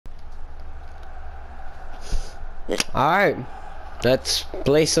Alright, let's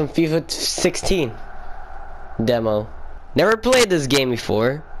play some FIFA 16 demo. Never played this game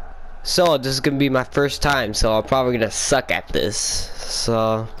before, so this is gonna be my first time, so I'm probably gonna suck at this.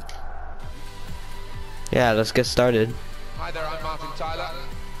 So yeah, let's get started. Hi there, I'm Martin Tyler.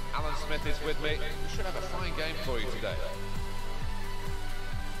 Alan Smith is with me. We should have a fine game for you today.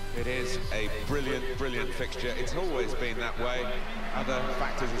 It is a brilliant fixture. It's always been that way. Other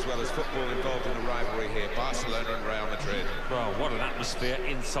factors as well as football involved in the rivalry here. Barcelona and Real Madrid. Well, what an atmosphere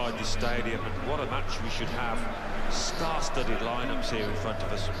inside the stadium, and what a match we should have. Star-studded lineups here in front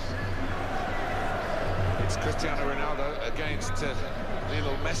of us. It's Cristiano Ronaldo against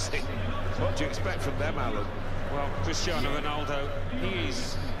Lionel Messi. What do you expect from them, Alan? Well, Cristiano Ronaldo, he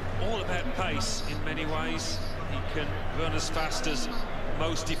is all about pace in many ways. He can run as fast as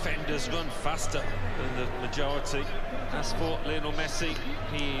most defenders, run faster than the majority. As for Lionel Messi,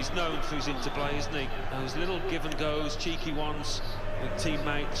 he is known for his interplay, isn't he? Those little give and goes, cheeky ones with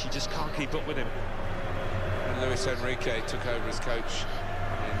teammates, you just can't keep up with him. And Luis Enrique took over as coach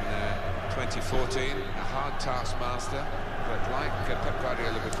in 2014, a hard taskmaster, but like Pep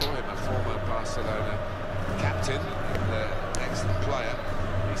Guardiola before him, a former Barcelona captain and excellent player,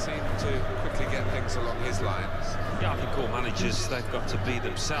 he seemed to quickly get things along his lines. Yeah, I think all managers, they've got to be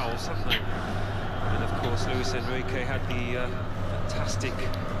themselves, haven't they? And of course, Luis Enrique had the fantastic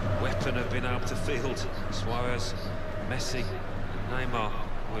weapon of being able to field Suarez, Messi, Neymar,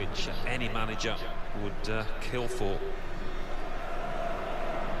 which any manager would kill for.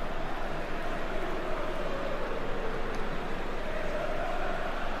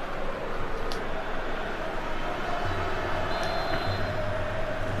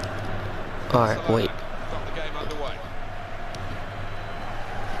 Alright, wait. Got the game underway.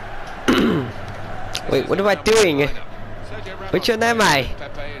 Wait, what am I doing? Which one am I?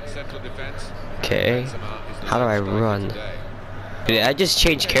 Okay. How do I run? Did I just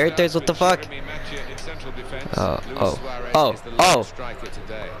change characters? What the fuck? Oh.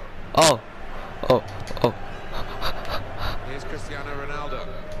 Here's Cristiano Ronaldo.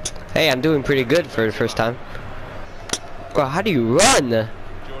 Hey, I'm doing pretty good for the first time. Bro, how do you run?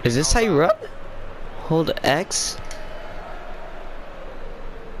 Is this how you run? Hold X?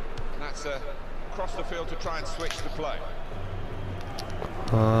 That's across the field to try and switch the play.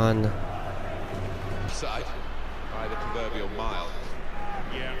 On. Side by the proverbial mile.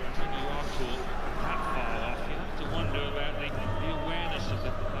 Yeah, when you are tall that far off, you have to wonder about the awareness of the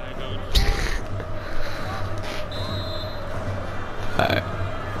player going forward. Alright.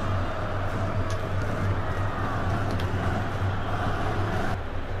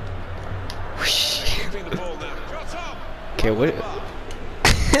 Okay, what?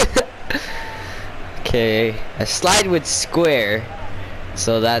 Okay, I slide with square,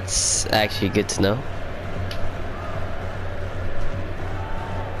 so that's actually good to know.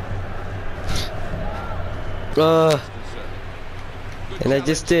 And I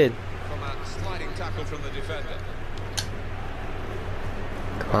just did. From a sliding tackle from the defender.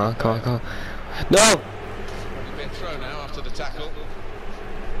 Come on. No! A bit throw now after the tackle.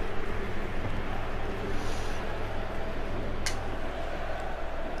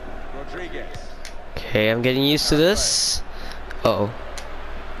 Rodriguez. Okay, I'm getting used to this. Uh-oh.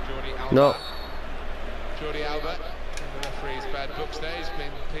 No. Jordi Alba. The referee's bad books there. He's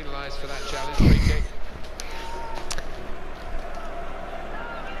been penalised for that challenge. Free kick.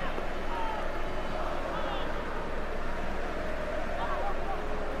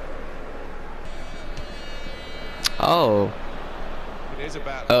 Oh. It is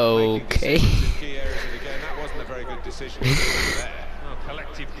about okay. making decisions in key areas of the game. That wasn't a very good decision there. Well,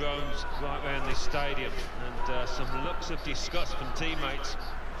 collective groans right around this stadium, and some looks of disgust from teammates.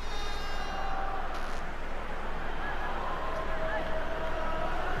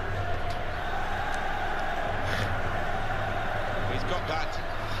 He's got that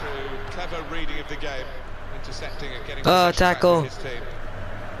through clever reading of the game, intercepting and getting tackle. his team.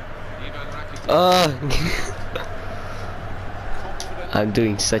 I'm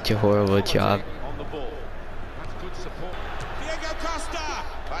doing such a horrible job. On the ball. That's good support. Diego Costa!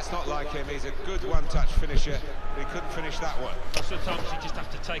 That's not like him. He's a good one-touch finisher, but he couldn't finish that one. Well, sometimes you just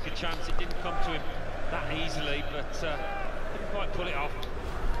have to take a chance. It didn't come to him that easily, but didn't quite pull it off.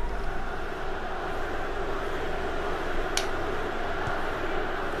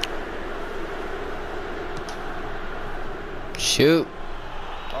 Shoot.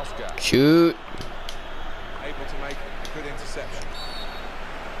 Oscar. Shoot. Able to make a good interception.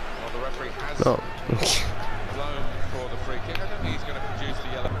 Well, the referee has Oh. blown for the free kick. I don't think he's going to produce the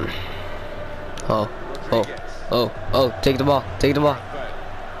yellow. Oh, take the ball. Take the ball.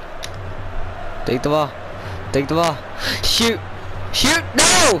 Take the ball. Shoot. Shoot.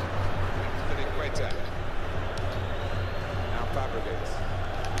 No. Now Fabregas.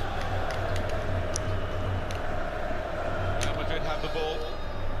 Real Madrid have the ball.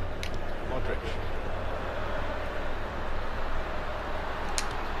 Modric.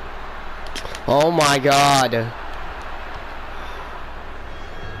 Oh my God.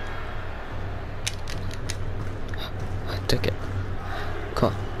 I took it.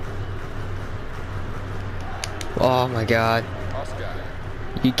 Come on. Oh my God. Oscar.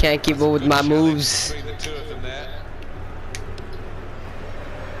 You can't keep up with my moves. Between the two of them there.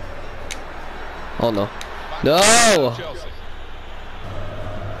 Oh no. No! Chelsea.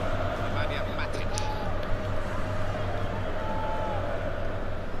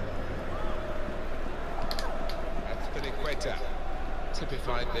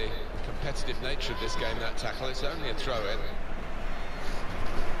 Typified the competitive nature of this game, that tackle. It's only a throw-in.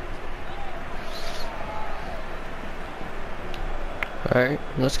 Alright,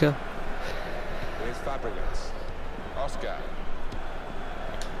 let's go. Here's Fabregas. Oscar.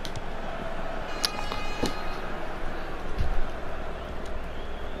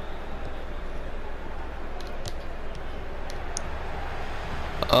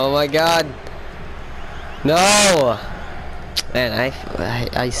 Oh my God. No! Man,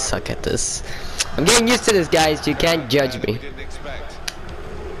 I suck at this. I'm getting used to this, guys. You can't judge me.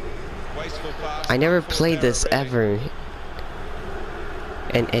 I never played this ever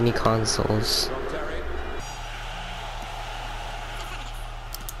in any consoles.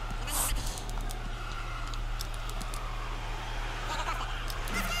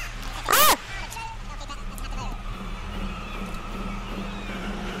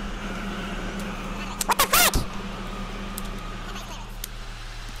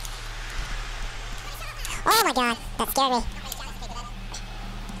 Oh my God, that scared me.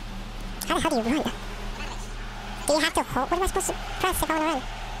 How do you run? Do you have to hold? What am I supposed to press if I want to run?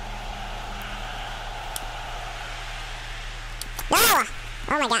 No!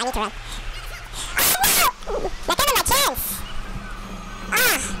 Oh my God, I need to run. Oh no! That gave me my chance!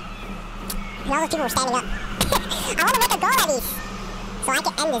 Ah! And all those people were standing up. I want to make a goal at least, so I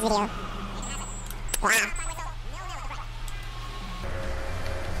can end this video. Wow.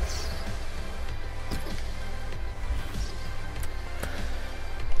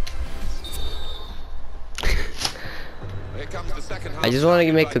 I just want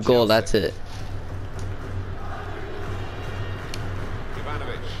to make a goal, that's it.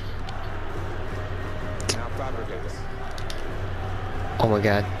 Oh my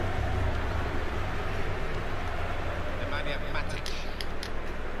God.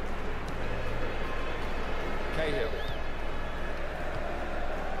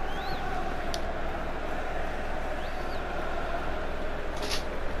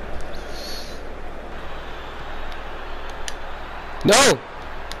 No!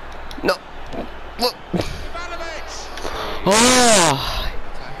 No! Look! Oh!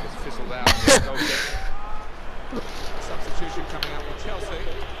 Substitution coming up for Chelsea.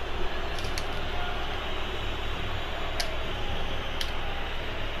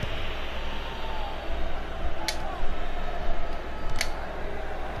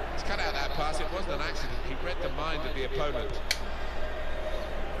 He's cut out that pass. It wasn't an accident. He read the mind of the opponent.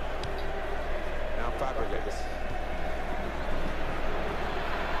 Now Fabregas.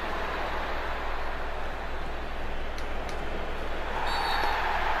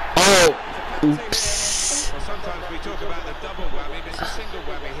 Oops. Well, sometimes we talk about the double whammy, but it's a single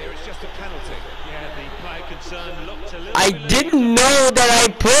whammy here. It's just a penalty. Yeah, the player concerned looked a little I bit didn't know that I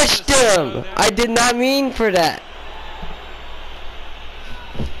pushed him. I did not mean for that.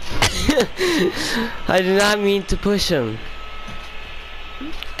 I did not mean to push him.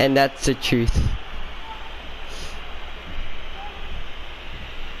 And that's the truth.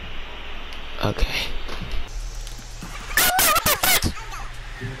 Okay.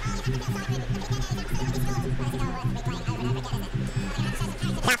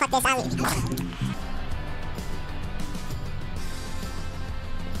 Now fuck this, I'll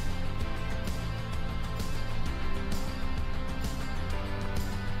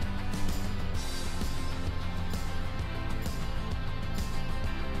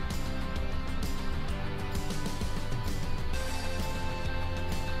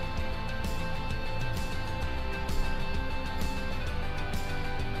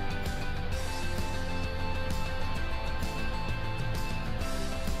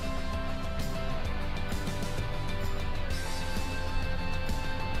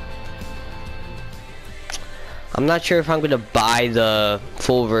I'm not sure if I'm gonna buy the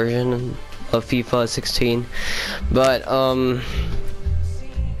full version of FIFA 16, but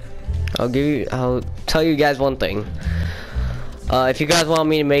I'll tell you guys one thing. If you guys want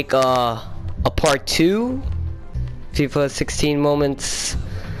me to make a part 2 FIFA 16 moments,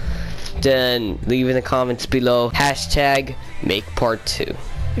 then leave in the comments below hashtag make part 2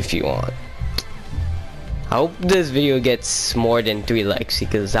 if you want. I hope this video gets more than 3 likes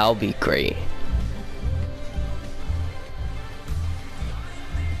because that'll be great.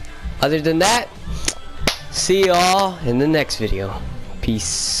 Other than that, see y'all in the next video.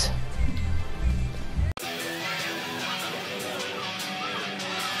 Peace.